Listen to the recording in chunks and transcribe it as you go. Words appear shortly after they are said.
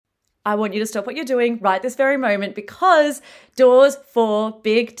I want you to stop what you're doing right this very moment, because doors for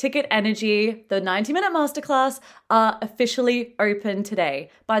Big Ticket Energy, the 90-minute masterclass, are officially open today.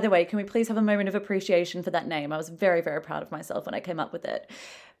 By the way, can we please have a moment of appreciation for that name? I was very, very proud of myself when I came up with it.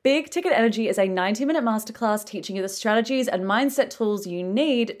 Big Ticket Energy is a 90-minute masterclass teaching you the strategies and mindset tools you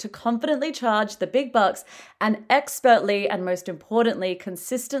need to confidently charge the big bucks and expertly, and most importantly,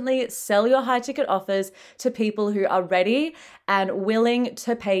 consistently sell your high-ticket offers to people who are ready and willing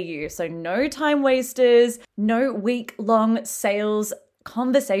to pay you. So no time wasters, no week-long sales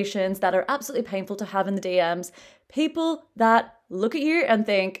conversations that are absolutely painful to have in the DMs. People that look at you and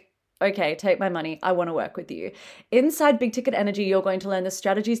think, okay, take my money. I want to work with you. Inside Big Ticket Energy, you're going to learn the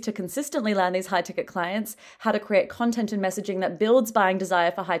strategies to consistently land these high ticket clients, how to create content and messaging that builds buying desire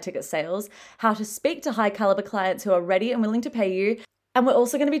for high ticket sales, how to speak to high caliber clients who are ready and willing to pay you. And we're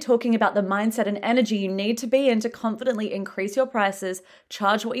also going to be talking about the mindset and energy you need to be in to confidently increase your prices,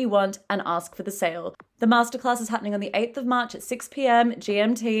 charge what you want, and ask for the sale. The masterclass is happening on the 8th of March at 6 p.m.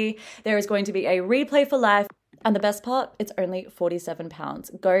 GMT. There is going to be a replay for life. And the best part, it's only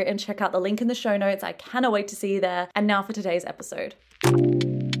 £47. Go and check out the link in the show notes. I cannot wait to see you there. And now for today's episode.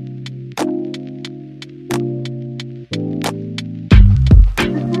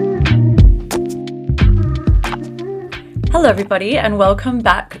 Hello everybody, and welcome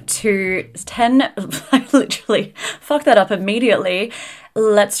back to 10, I literally fucked that up immediately.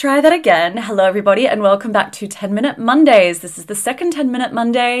 Let's try that again. Hello everybody, and welcome back to 10-Minute Mondays. This is the second 10-Minute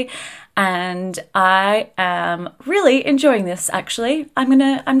Monday, and I am really enjoying this, actually.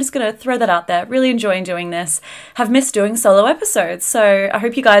 I'm just gonna throw that out there. Really enjoying doing this. Have missed doing solo episodes, so I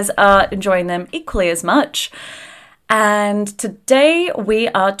hope you guys are enjoying them equally as much. And today we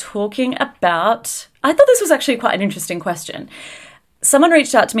are talking about, I thought this was actually quite an interesting question. Someone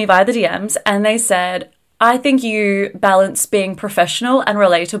reached out to me via the DMs and they said, I think you balance being professional and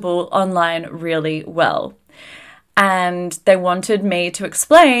relatable online really well. And they wanted me to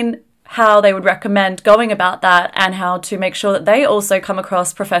explain how they would recommend going about that and how to make sure that they also come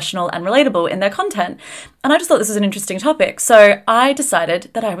across professional and relatable in their content. And I just thought this was an interesting topic. So I decided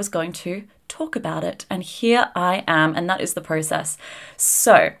that I was going to talk about it. And here I am, and that is the process.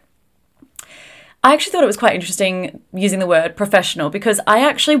 So I actually thought it was quite interesting using the word professional, because I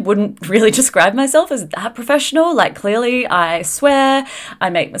actually wouldn't really describe myself as that professional. Like, clearly I swear, I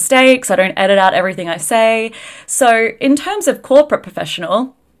make mistakes, I don't edit out everything I say. So in terms of corporate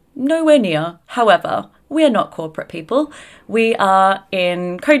professional, nowhere near. However, we are not corporate people. We are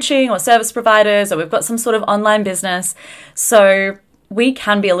in coaching or service providers, or we've got some sort of online business. So we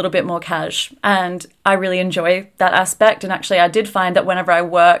can be a little bit more cash, and I really enjoy that aspect. And actually I did find that whenever I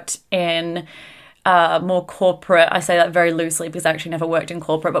worked in more corporate, I say that very loosely because I actually never worked in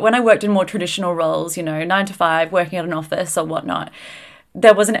corporate, but when I worked in more traditional roles, 9 to 5, working at an office or whatnot,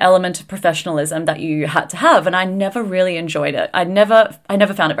 there was an element of professionalism that you had to have, and I never really enjoyed it. I never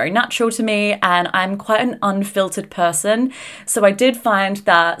found it very natural to me, and I'm quite an unfiltered person, so I did find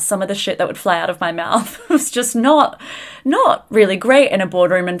that some of the shit that would fly out of my mouth was just not really great in a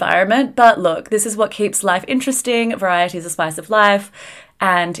boardroom environment. But look, this is what keeps life interesting. Variety is the spice of life,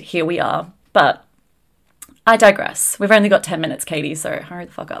 and here we are. But I digress. We've only got 10 minutes, Katie, so hurry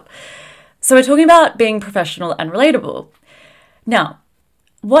the fuck up. So we're talking about being professional and relatable. Now,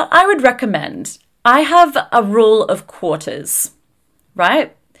 what I would recommend, I have a rule of quarters,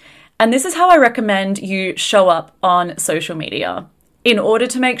 right? And this is how I recommend you show up on social media in order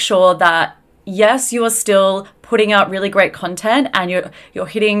to make sure that, yes, you are still putting out really great content and you're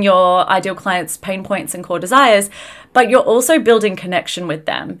hitting your ideal clients' pain points and core desires, but you're also building connection with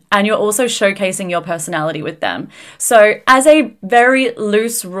them and you're also showcasing your personality with them. So as a very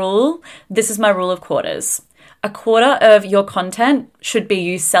loose rule, this is my rule of quarters. A quarter of your content should be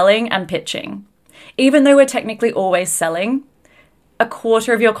you selling and pitching. Even though we're technically always selling, a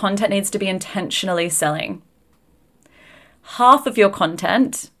quarter of your content needs to be intentionally selling. Half of your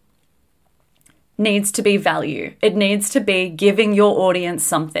content needs to be value. It needs to be giving your audience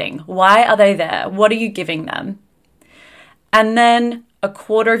something. Why are they there? What are you giving them? And then a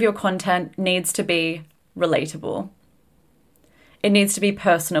quarter of your content needs to be relatable. It needs to be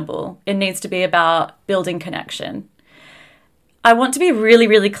personable. It needs to be about building connection. I want to be really,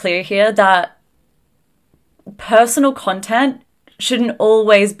 really clear here that personal content shouldn't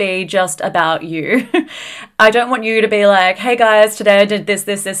always be just about you. I don't want you to be like, hey guys, today I did this,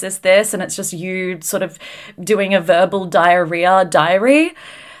 and it's just you sort of doing a verbal diary. A diary,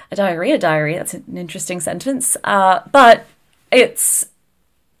 that's an interesting sentence. But it's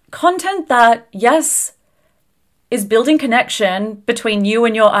content that, yes, is building connection between you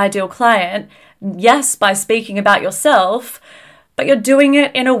and your ideal client. Yes, by speaking about yourself, but you're doing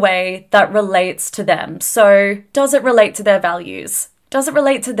it in a way that relates to them. So does it relate to their values? Does it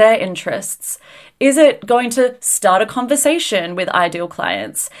relate to their interests? Is it going to start a conversation with ideal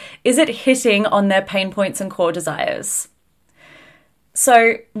clients? Is it hitting on their pain points and core desires?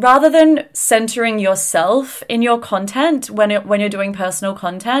 So rather than centering yourself in your content when you're doing personal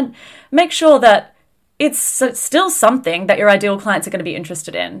content, make sure that it's still something that your ideal clients are going to be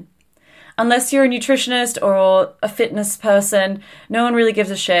interested in. Unless you're a nutritionist or a fitness person, no one really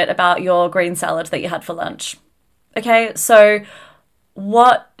gives a shit about your green salad that you had for lunch. Okay, so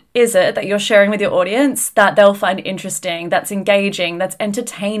what is it that you're sharing with your audience that they'll find interesting, that's engaging, that's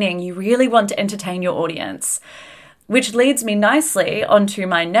entertaining? You really want to entertain your audience, which leads me nicely onto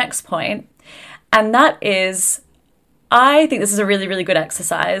my next point. And that is, I think this is a really, really good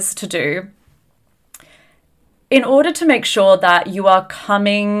exercise to do in order to make sure that you are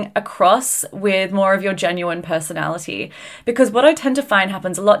coming across with more of your genuine personality. Because what I tend to find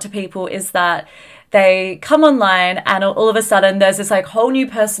happens a lot to people is that they come online and all of a sudden there's this like whole new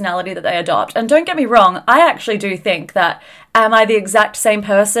personality that they adopt. And don't get me wrong, I actually do think that, am I the exact same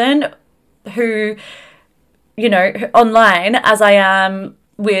person who, online as I am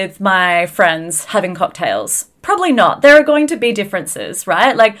with my friends having cocktails? Probably not. There are going to be differences,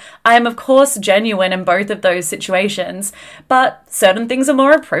 right? Like, I am, of course, genuine in both of those situations, but certain things are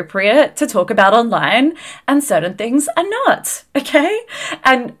more appropriate to talk about online and certain things are not, okay?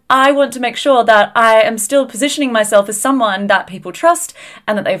 And I want to make sure that I am still positioning myself as someone that people trust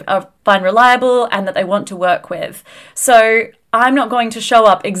and that they find reliable and that they want to work with. So I'm not going to show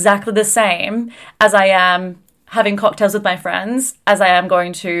up exactly the same as I am having cocktails with my friends as I am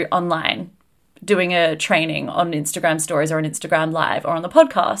going to online, doing a training on Instagram stories or an Instagram live or on the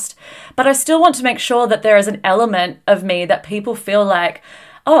podcast. But I still want to make sure that there is an element of me that people feel like,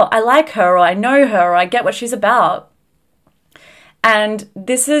 oh, I like her, or I know her, or I get what she's about. And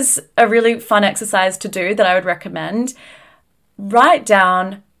this is a really fun exercise to do that I would recommend. Write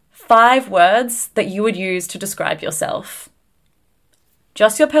down 5 words that you would use to describe yourself.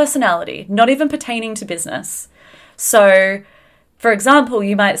 Just your personality, not even pertaining to business. So, for example,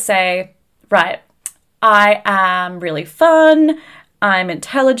 you might say, right, I am really fun, I'm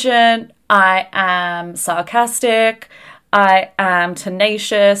intelligent, I am sarcastic, I am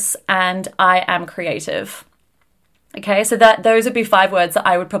tenacious, and I am creative. Okay, so those would be 5 words that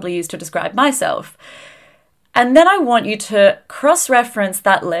I would probably use to describe myself. And then I want you to cross-reference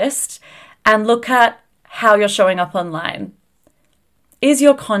that list and look at how you're showing up online. Is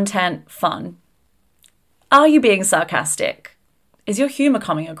your content fun? Are you being sarcastic? Is your humor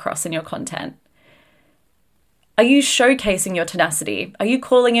coming across in your content? Are you showcasing your tenacity? Are you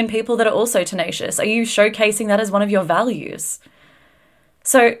calling in people that are also tenacious? Are you showcasing that as one of your values?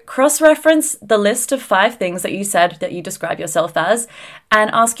 So cross-reference the list of 5 things that you said that you describe yourself as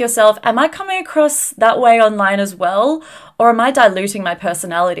and ask yourself, am I coming across that way online as well? Or am I diluting my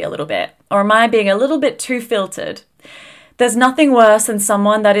personality a little bit? Or am I being a little bit too filtered? There's nothing worse than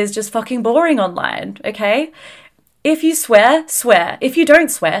someone that is just fucking boring online, okay? If you swear, swear. If you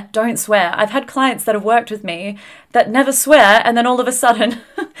don't swear, don't swear. I've had clients that have worked with me that never swear, and then all of a sudden,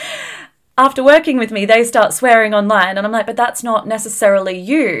 after working with me, they start swearing online. And I'm like, but that's not necessarily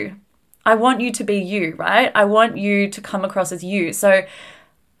you. I want you to be you, right? I want you to come across as you. So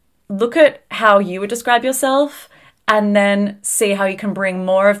look at how you would describe yourself and then see how you can bring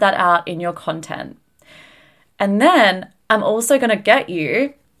more of that out in your content. And then I'm also going to get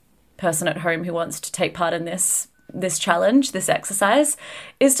you, person at home who wants to take part in this challenge, this exercise,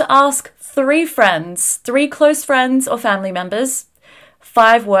 is to ask 3 friends, 3 close friends or family members,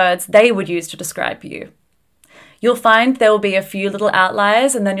 5 words they would use to describe you. You'll find there will be a few little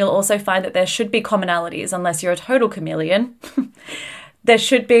outliers, and then you'll also find that there should be commonalities, unless you're a total chameleon. There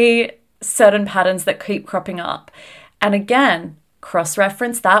should be certain patterns that keep cropping up. And again,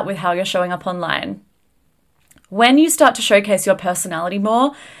 cross-reference that with how you're showing up online. When you start to showcase your personality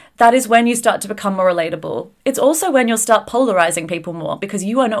more, that is when you start to become more relatable. It's also when you'll start polarizing people more, because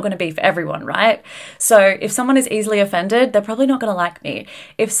you are not going to be for everyone, right? So if someone is easily offended, they're probably not going to like me.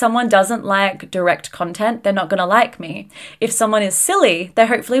 If someone doesn't like direct content, they're not going to like me. If someone is silly, they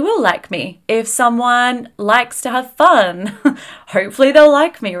hopefully will like me. If someone likes to have fun, hopefully they'll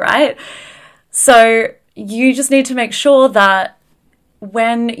like me, right? So you just need to make sure that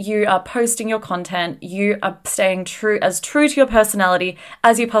when you are posting your content, you are staying true to your personality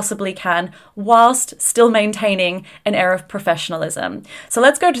as you possibly can, whilst still maintaining an air of professionalism. So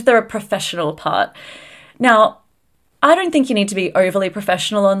let's go to the professional part. Now, I don't think you need to be overly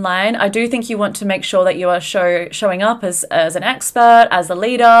professional online. I do think you want to make sure that you are showing up as an expert, as a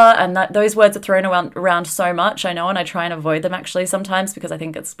leader, and that those words are thrown around so much, I know, and I try and avoid them actually sometimes because I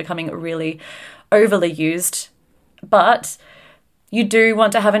think it's becoming really overly used. But you do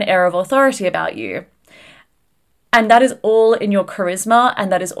want to have an air of authority about you. And that is all in your charisma,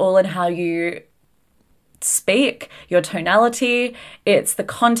 and that is all in how you speak, your tonality, it's the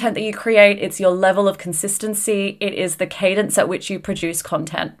content that you create, it's your level of consistency, it is the cadence at which you produce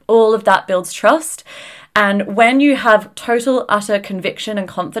content. All of that builds trust. And when you have total, utter conviction and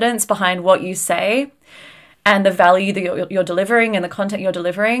confidence behind what you say and the value that you're delivering and the content you're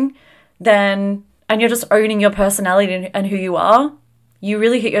delivering, then, and you're just owning your personality and who you are, you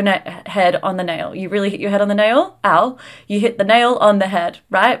really hit your head on the nail. You really hit your head on the nail. Ow. You hit the nail on the head,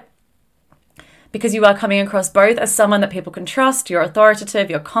 right? Because you are coming across both as someone that people can trust, you're authoritative,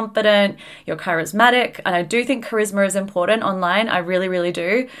 you're confident, you're charismatic. And I do think charisma is important online. I really, really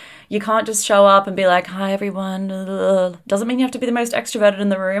do. You can't just show up and be like, hi, everyone. Doesn't mean you have to be the most extroverted in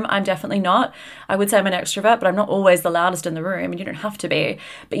the room. I'm definitely not. I would say I'm an extrovert, but I'm not always the loudest in the room, and you don't have to be.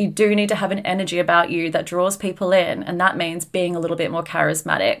 But you do need to have an energy about you that draws people in. And that means being a little bit more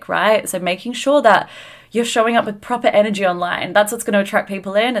charismatic, right? So making sure that you're showing up with proper energy online. That's what's going to attract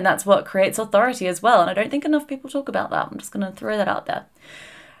people in, and that's what creates authority as well. And I don't think enough people talk about that. I'm just going to throw that out there.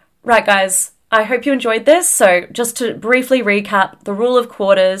 Right, guys, I hope you enjoyed this. So just to briefly recap, the rule of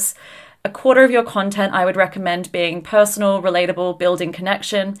quarters: a quarter of your content I would recommend being personal, relatable, building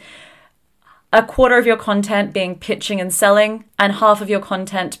connection. A quarter of your content being pitching and selling, and half of your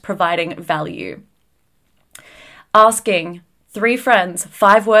content providing value. Asking 3 friends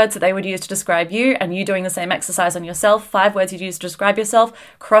 5 words that they would use to describe you, and you doing the same exercise on yourself, 5 words you'd use to describe yourself.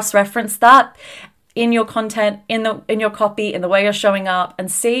 Cross-reference that in your content, in your copy, in the way you're showing up, and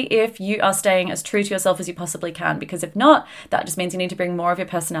see if you are staying as true to yourself as you possibly can. Because if not, that just means you need to bring more of your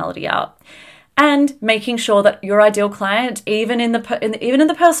personality out. And making sure that your ideal client, even in the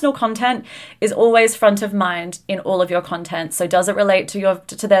personal content, is always front of mind in all of your content. So does it relate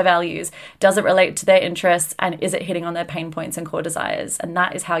to their values? Does it relate to their interests? And is it hitting on their pain points and core desires? And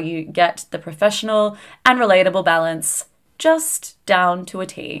that is how you get the professional and relatable balance just down to a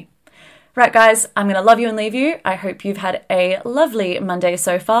T. Right, guys, I'm going to love you and leave you. I hope you've had a lovely Monday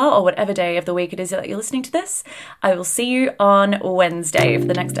so far, or whatever day of the week it is that you're listening to this. I will see you on Wednesday for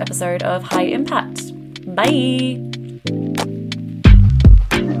the next episode of High Impact. Bye.